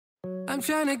I'm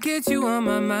trying to get you on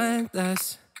my mind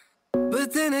less,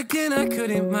 but then again I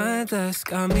couldn't mind less.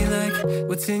 Got me like,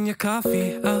 what's in your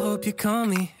coffee? I hope you call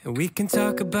me and we can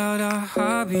talk about our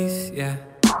hobbies, yeah.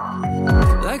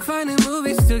 Like finding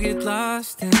movies to get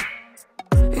lost in,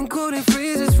 and quoting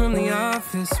phrases from The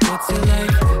Office. What's it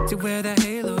like to wear that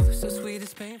halo, so sweet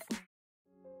it's painful?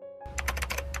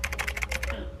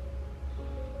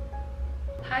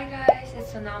 Hi guys,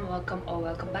 it's Sonam.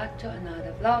 Welcome back to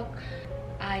another vlog.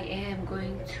 I am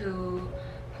going to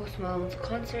Post Malone's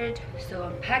concert, so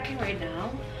I'm packing right now.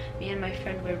 Me and my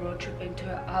friend were road tripping to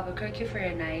Albuquerque for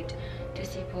a night to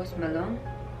see Post Malone.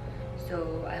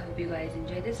 So I hope you guys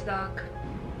enjoy this vlog.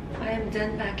 I am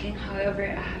done packing, however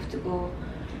I have to go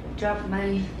drop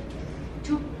my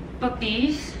 2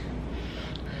 puppies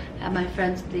at my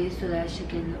friend's place so that she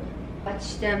can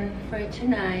watch them for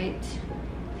tonight.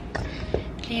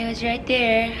 Cleo's right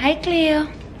there. Hi Cleo.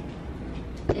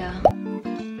 Yeah.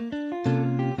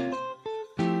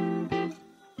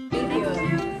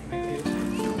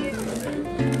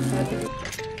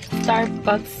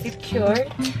 Starbucks secured.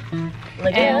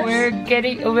 And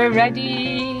we're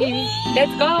ready.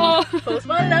 Let's go. Post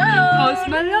Malone. Post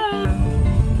Malone.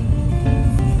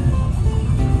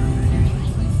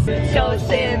 So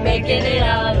say making it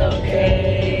all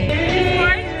okay.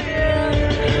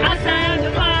 Outside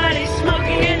the party,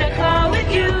 smoking in the car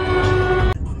with you.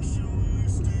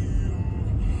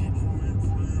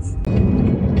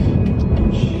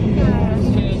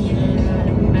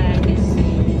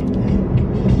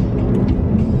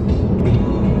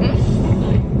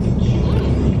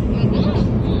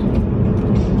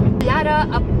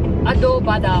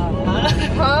 Adobada.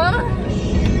 Huh?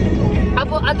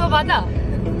 Adobada.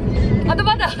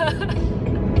 Adobada.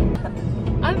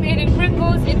 I'm eating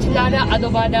Pringles, enchilada,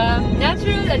 adobada,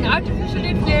 natural and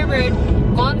artificially flavored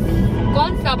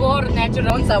con sabor natural.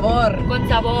 Con sabor. Con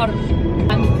sabor.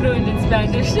 I'm fluent in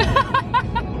Spanish.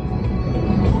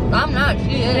 I'm not.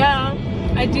 She is. Yeah,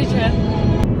 I teach her.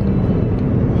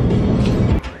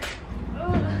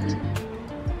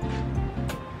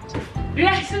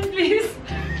 Reaction, please.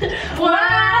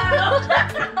 Wow!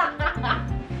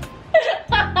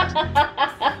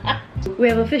 We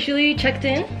have officially checked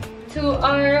in to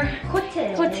our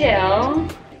hotel.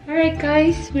 Alright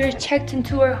guys, we're checked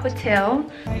into our hotel.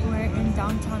 Right, we're in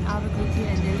downtown Albuquerque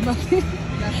and there's nothing.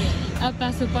 El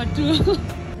Paso Part 2.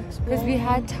 Because we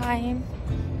had time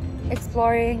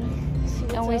exploring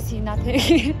and we see nothing.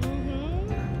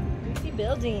 We see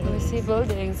buildings. We see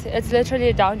buildings. It's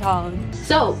literally downtown.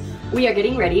 So, we are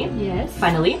getting ready. Yes.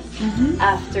 Finally.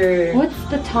 After... What's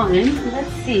the time?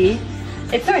 Let's see.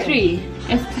 It's 3.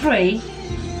 It's 3.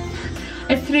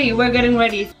 It's 3. We're getting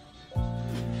ready.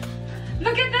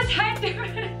 Look at this height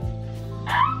difference.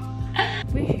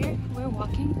 We're here. We're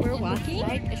walking. We're walking.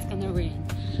 Right, it's gonna rain.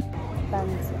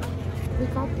 We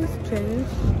got this drink.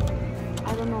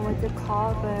 I don't know what it's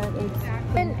called, but it's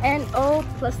NO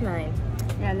 +9.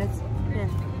 Yeah. Let's. Yeah.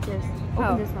 Cheers. Open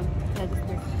Oh. this one. Yeah, this.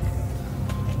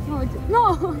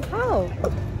 No. How?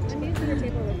 I'm using your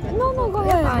table with it. No, go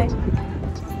Yeah, ahead.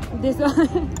 fine. This one.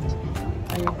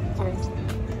 Okay, cheers.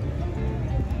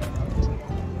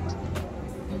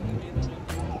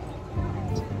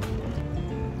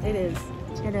 It is.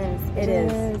 It is. It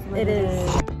is. It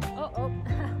is. Oh.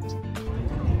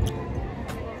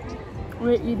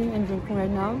 We're eating and drinking right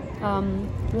now.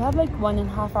 We have like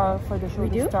 1.5 hours for the show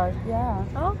to start. Yeah.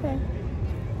 Oh, okay.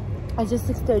 It's just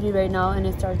 6:30 right now and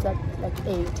it starts at like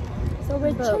 8. So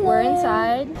we're chilling. We're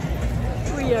inside.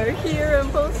 We are here in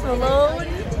Post Malone.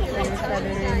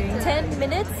 10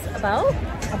 minutes about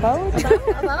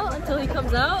until he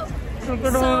comes out.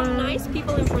 Some nice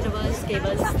people in front of us gave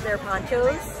us their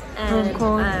ponchos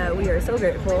and we are so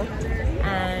grateful.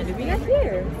 And we got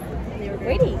here. We were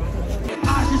waiting.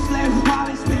 I just let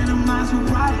Wally spend a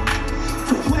Maserati.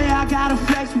 The way I gotta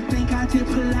flex, we think I did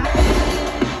polite.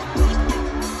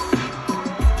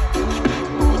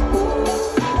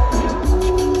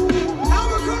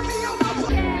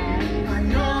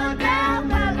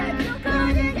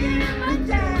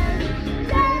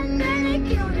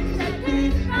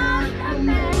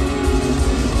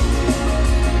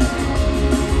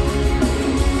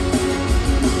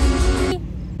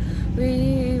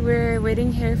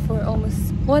 Waiting here for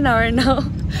almost 1 hour now.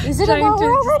 Is it Trying an hour to,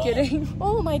 already? Just kidding.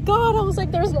 Oh my god, I was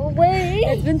like, there's no way.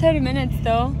 It's been 30 minutes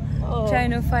though. Oh.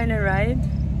 Trying to find a ride.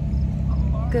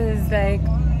 Because like,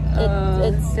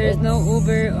 there's no it's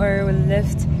Uber or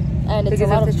Lyft. And it's a because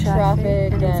lot of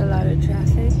traffic. And it's a lot of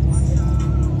traffic.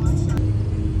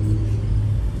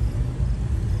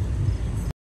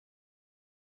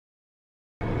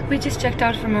 We just checked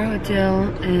out from our hotel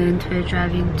and we're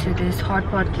driving to this hot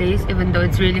pot place, even though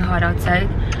it's really hot outside.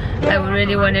 I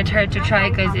really wanted her to try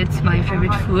because it's my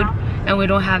favorite food and we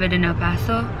don't have it in El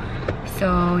Paso.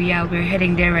 So yeah, we're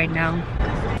heading there right now.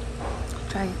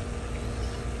 Try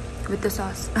it with the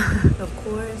sauce. Of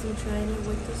course, I'm trying it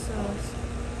with the sauce.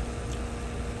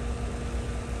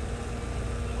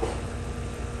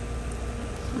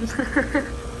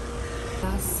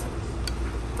 Last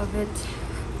of it,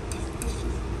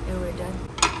 and we're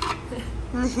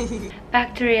done.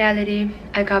 Back to reality.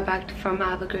 I got back from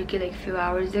Albuquerque like a few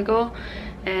hours ago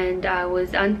and I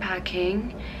was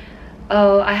unpacking.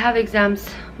 Oh, I have exams,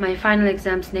 my final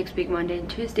exams next week, Monday and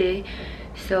Tuesday.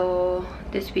 So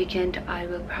this weekend I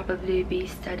will probably be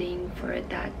studying for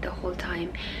that the whole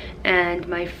time. And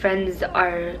my friends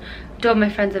are, two of my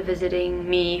friends are visiting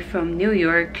me from New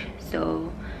York.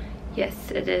 So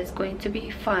yes, it is going to be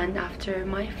fun after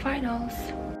my finals.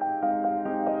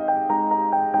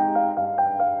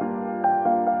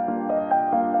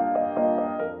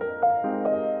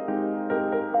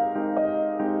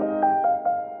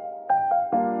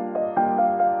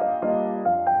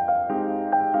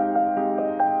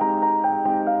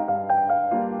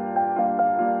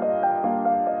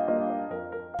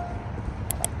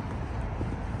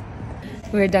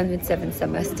 We're done with 7th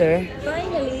semester.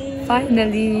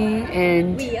 Finally,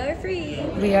 and We are free.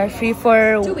 we are free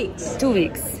for 2 weeks. 2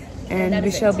 weeks, and that we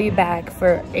is shall it. be back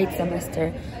for 8th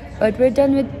semester. But we're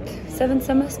done with 7th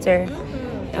semester,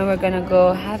 and we're gonna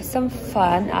go have some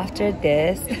fun after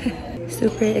this.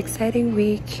 Super exciting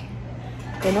week.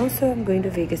 And also, I'm going to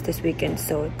Vegas this weekend,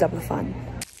 so double fun.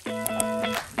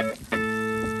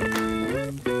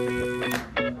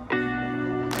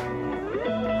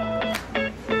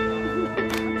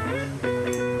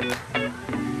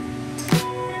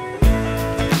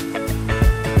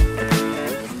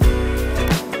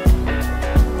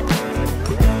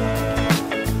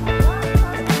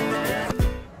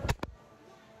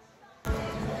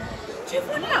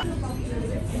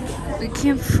 We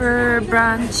came for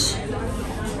brunch.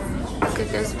 Look at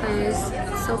this place,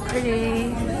 so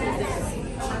pretty.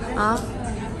 Huh?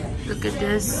 Look at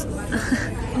this.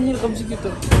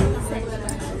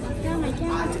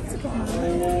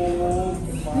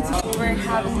 We're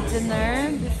having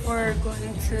dinner before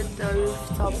going to the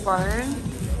rooftop bar.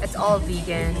 It's all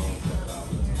vegan.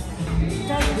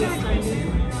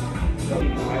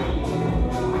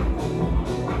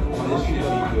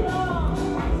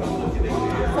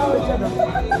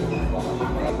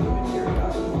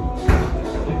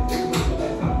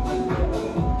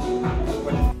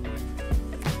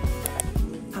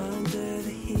 Under the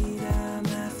heat, I'm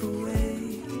half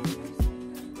awake.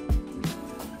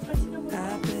 I've been up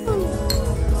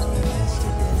all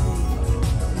yesterday.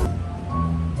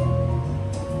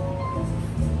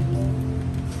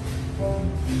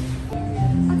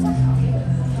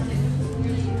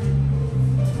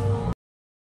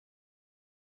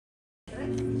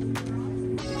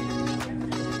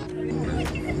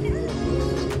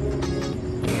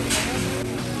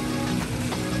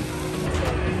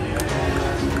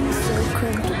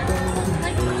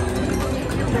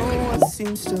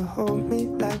 Seems to hold me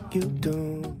like you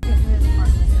do.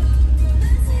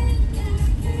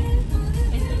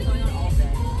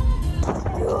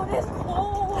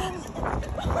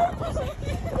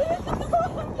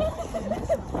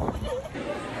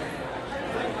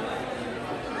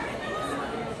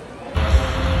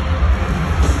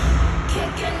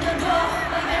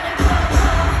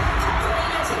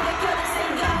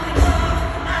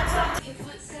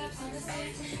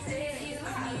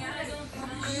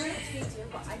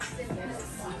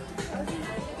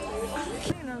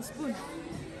 Spoon.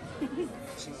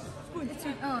 Spoon. It's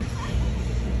oh.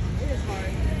 It is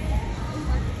hard.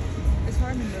 It's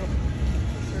hard in the middle.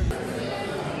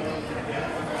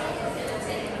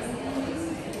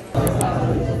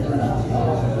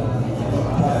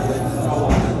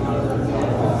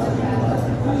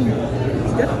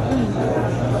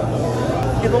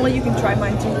 If only you can try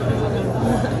mine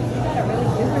too.